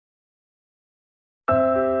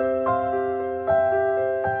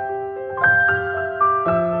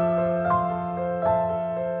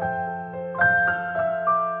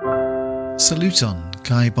Saluton,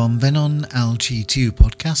 kai bonvenon al ci tiu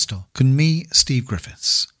podcasto, kun mi, Steve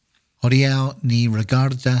Griffiths. Hodiaŭ ni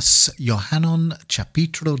rigardas Johanon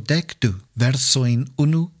chapitro 12, versoin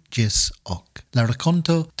 1 gis 8. La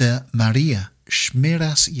raconto de Maria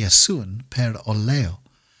smiras Jesuon per oleo,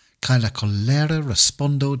 kai la colera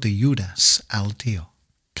respondo de Judas al tio.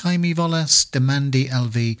 Kai mi volas demandi al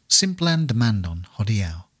vi simplan demandon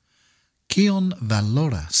hodiaŭ. Kion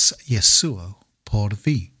valoras Jesuo por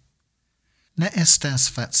vi? Ne estas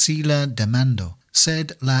facila demando,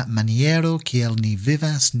 sed la maniero kiel ni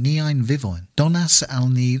vivas niajn vivojn donas al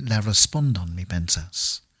ni la respondon, mi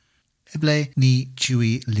pensas. Eble ni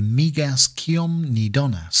ĉiuj limigas kiom ni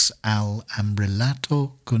donas al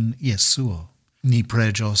amrilato kun Jesuo. Ni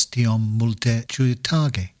preĝos tiom multe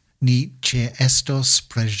ĉiutage. Ni ĉeestos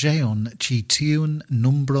preĝejon ĉi tiun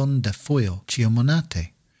numbron de fojo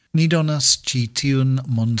ĉiumonate. Ni donas ĉi tiun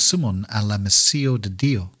monsumon al la Mesio de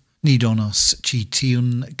Dio. Ni donos ĉi tiun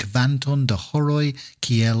kvanton da horoj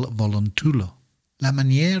kiel volontulo. La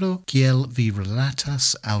maniero kiel vi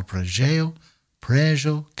relatas al preĝejo,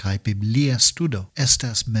 preĝo kaj biblia studo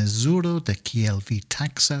estas mezuro de kiel vi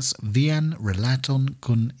taksas vian relaton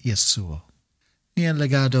kun Jesuo. Nia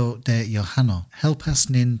legado de Johano helpas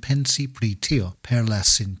nin pensi pri tio per la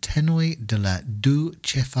sintenoj de la du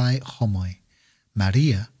ĉefaj homoj,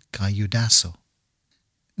 Maria kaj Judaso.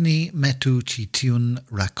 Ni metu ĉi tiun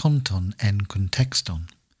rakonton en kuntekston.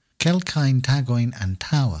 Kelkajn tagojn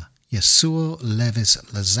antaŭe Jesuo levis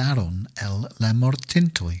Lazaron el la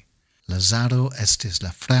mortintoj. Lazaro estis la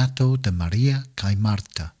frato de Maria kaj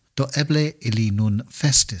Marta. Do eble ili nun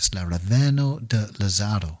festis la reveno de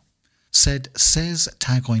Lazaro. Sed 6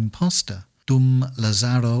 tagojn poste, dum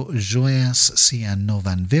Lazaro ĝojas sian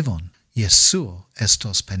novan vivon, Jesuo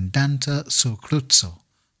estos pendanta sur kruco,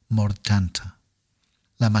 mortanta.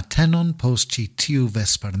 La matenon post ĉi tiu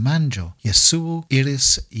vespermanĝo, Jesuo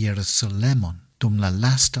iris Jerusalemon dum la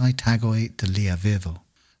lastaj tagoj de lia vivo.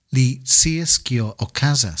 Li sciis kio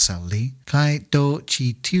okazas al li, kaj do ĉi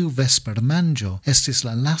tiu vespermanĝo estis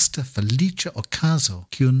la lasta feliĉa okazo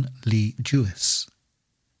kiun li ĝuis.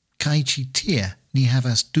 Kaj ĉi tie ni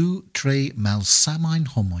havas du tre malsamajn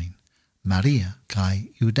homojn, Maria kaj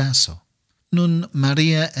Judaso. Nun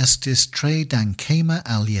Maria estis tre dankema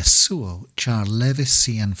al Jesuo, ĉar levis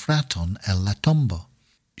sian fraton el la tombo.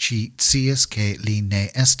 Ŝi scias ke li ne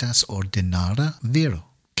estas ordinara viro,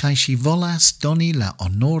 kaj ŝi volas doni la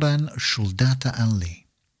honoran ŝuldata al li.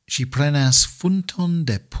 Ŝi prenas funton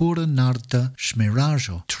de pura narda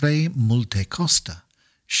ŝmiraĵo tre multekosta,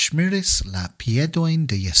 ŝmiris la piedojn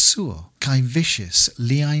de Jesuo kaj viŝis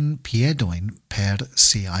liajn piedojn per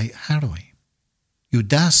siaj haroj.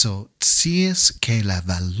 Judaso sciis ke la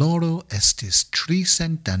valoro estis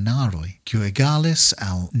 300 denaroj, kiu egalis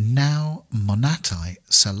al 9 monataj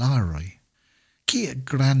salaroj. Kia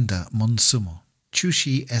granda monsumo! Ĉu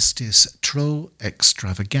ŝi estis tro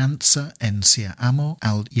ekstravaganca en sia amo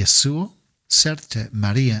al Jesuo? Certe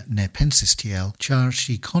Maria ne pensis tiel, ĉar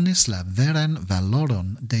ŝi konis la veran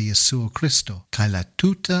valoron de Jesuo Kristo, kaj la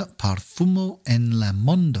tuta parfumo en la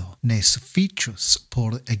mondo ne sufiĉus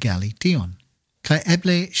por egali tion. Kaj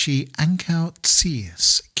eble ŝi ankaŭ sciis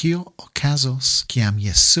kio okazos kiam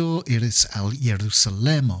Jesuo iris al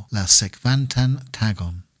Jerusalemo la sekvantan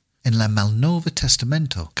tagon. En la Malnova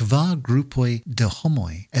Testamento 4 grupoj de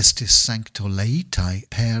homoj estis sanktoleitaj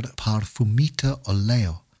per parfumita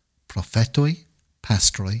oleo: profetoj,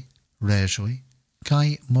 pastroj, reĝoj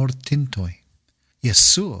kaj mortintoj.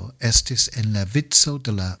 Jesuo estis en la vico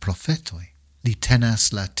de la profetoj. Li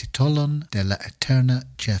tenas la titolon de la eterna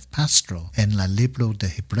ĉefpastro en la libro de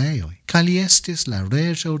Hebreoj, kaj li estis la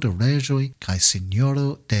reĝo de reĝoj kaj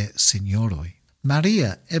sinjoro de sinjoroj.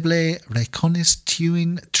 Maria eble rekonis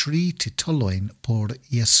tiujn 3 titolojn por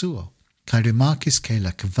Jesuo, kaj rimarkis ke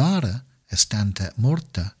la kvara, estante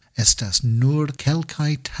morta, estas nur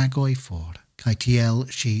kelkaj tagoj for, kaj tiel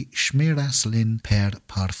ŝi ŝmiras lin per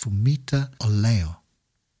parfumita oleo.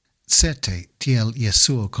 Certe, tiel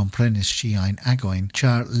Jesuo komprenis ŝiajn agojn,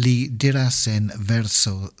 ĉar li diras en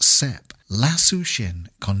verso 7, lasu ŝin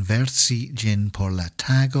konversi ĝin por la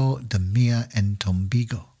tago de mia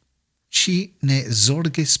entombigo. Ŝi ne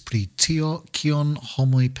zorgis pri tio, kion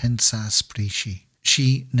homoj pensas pri ŝi. Ŝi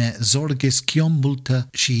ne zorgis kiom multe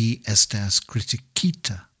ŝi estas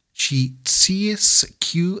kritikita. Ŝi sciis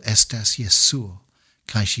kiu estas Jesuo,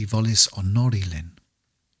 kaj ŝi volis honori lin.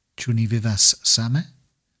 Ĉu ni vivas same?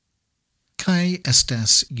 Kai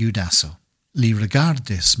estas Judaso. Li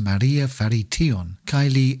rigardis Maria fari tion, kai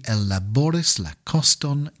li ellaboris la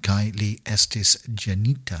koston, kai li estis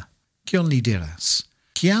ĝenita. Kion li diras?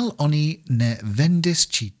 Kial oni ne vendis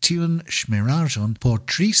ci tiun smiraĵon por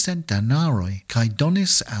 300 denaroj kaj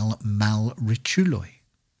donis al malriĉuloj?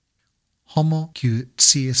 Homo kiu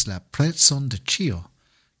scias la prezon de ĉio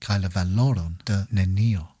kaj la valoron de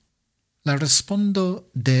nenio. La respondo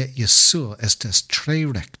de Jesuo estas tre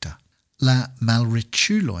rekta. La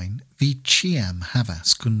malriĉulojn vi ĉiam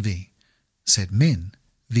havas kun vi, sed min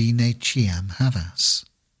vi ne ĉiam havas.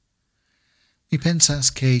 Mi pensas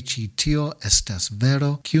ke ĉi tio estas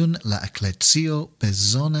vero kiun la eklezio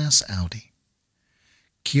bezonas aŭdi.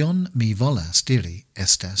 Kion mi volas diri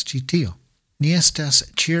estas ĉi tio. Ni estas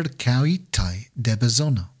ĉirkaŭitaj de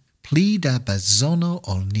bezono. Pli da bezono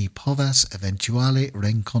ol ni povas eventuale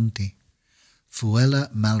renkonti. Fuela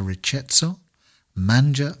malriĉeco,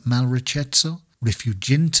 manĝa malriĉeco,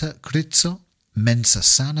 rifuĝinta krico, mensa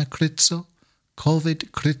sana krico,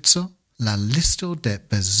 COVID-krico, la listo de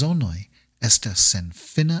bezonoj estas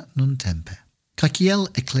senfina nuntempe. Kaj kiel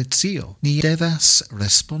eklezio ni devas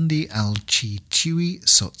respondi al ĉi ĉiuj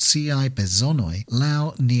sociaj bezonoj laŭ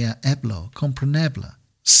nia eblo komprenebla,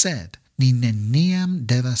 sed ni neniam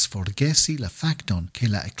devas forgesi la fakton ke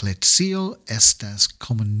la eklezio estas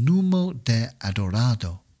komunumo de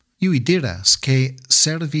adorado. Iuj diras ke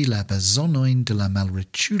servi la bezonojn de la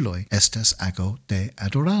malriĉuloj estas ago de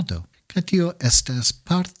adorado, kaj tio estas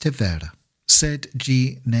parte vera. Sed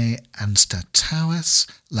ĝi ne anstataŭas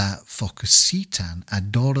la fokusitan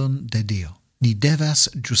adoron de Dio. Ni devas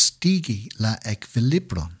ĝustigi la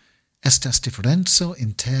ekvilibron. Estas diferenco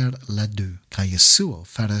inter la du, kaj Jesuo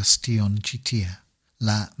faras tion ĉi tie.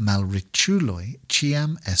 La malriĉuloj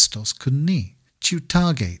ĉiam estos kun ni.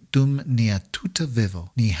 Ĉiutage dum nia tuta vivo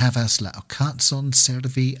ni havas la okazon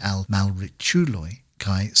servi al malriĉuloj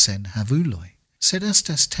kaj senhavuloj. Sed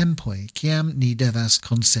estas tempoj kiam ni devas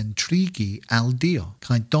koncentrigi al Dio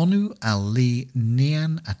kaj donu al li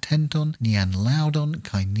nian atenton, nian laŭdon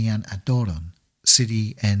kaj nian adoron.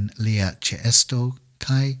 Sidi en lia ĉeesto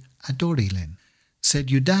kaj adori lin. Sed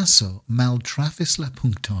Judaso maltrafis la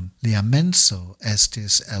punkton. Lia menso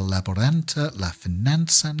estis elaboranta la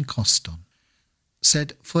financan koston.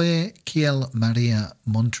 Sed foje kiel Maria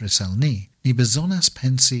montris al ni bezonas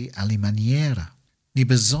pensi alimaniera. Ni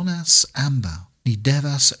bezonas ambaŭ. Ni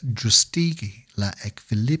devas ĝustigi la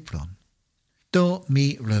ekvilibron. Do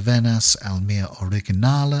mi revenas al mia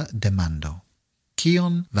originala demando.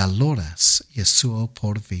 Kion valoras Jesuo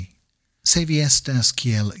por vi? Se vi estas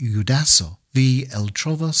kiel Judaso, vi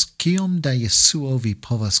eltrovas kiom da Jesuo vi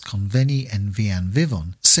povas konveni en vian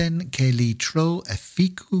vivon, sen ke li tro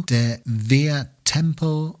efiku de via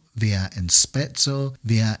tempo, via enspezo,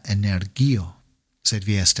 via energio. Sed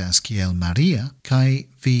vi estas kiel Maria, kaj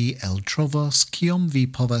vi eltrovos kiom vi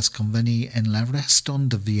povas konveni en la reston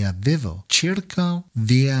de via vivo, ĉirkaŭ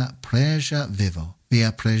via preĝa vivo,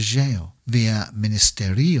 via preĝejo, via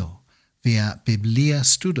ministerio, via biblia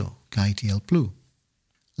studo, kaj tiel plu.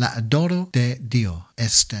 La adoro de Dio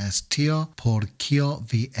estas tio por kio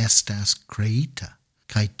vi estas kreita,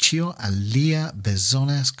 kaj ĉio alia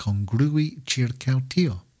bezonas kongrui ĉirkaŭ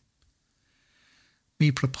tio. Mi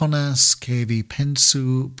proponas ke vi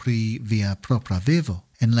pensu pri via propra vivo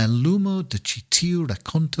en la lumo de ĉi tiu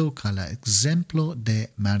rakonto kaj la ekzemplo de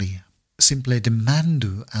Maria. Simple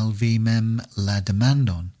demandu al vi mem la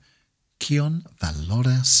demandon: kion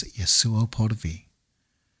valoras Jesuo por vi?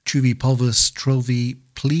 Ĉu vi povas trovi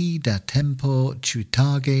pli da tempo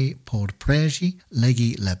ĉiutage por preĝi,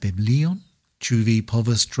 legi la Biblion? Ĉu vi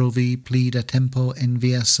povas trovi pli da tempo en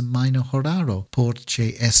via semajna horaro por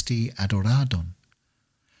ĉeesti adoradon?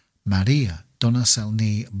 Maria donas al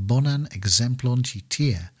ni bonan ekzemplon ĉi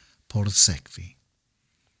tie por sekvi.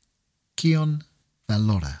 Kion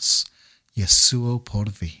valoras Jesuo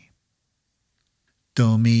por vi?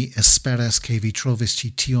 Do mi esperas ke vi trovis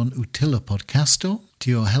ĉi tion utila podcasto.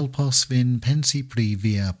 Tio helpos vin pensi pri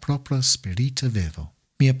via propra spirita vivo.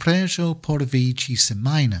 Mia preĝo por vi ĉi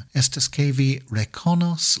semajna estas ke vi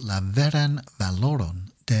rekonos la veran valoron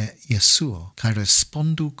de Jesuo kaj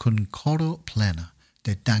respondu kun koro plena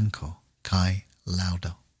de danko kai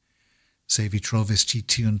laudo. Se vi trovis ĉi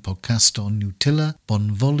tiun podcaston utila,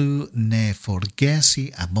 bonvolu ne forgesi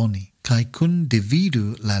aboni kai kun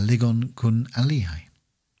dividu la ligon kun aliaj.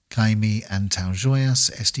 Kai mi antaŭĝojas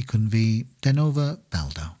esti kun vi denove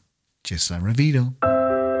baldaŭ. Ĝis la revido.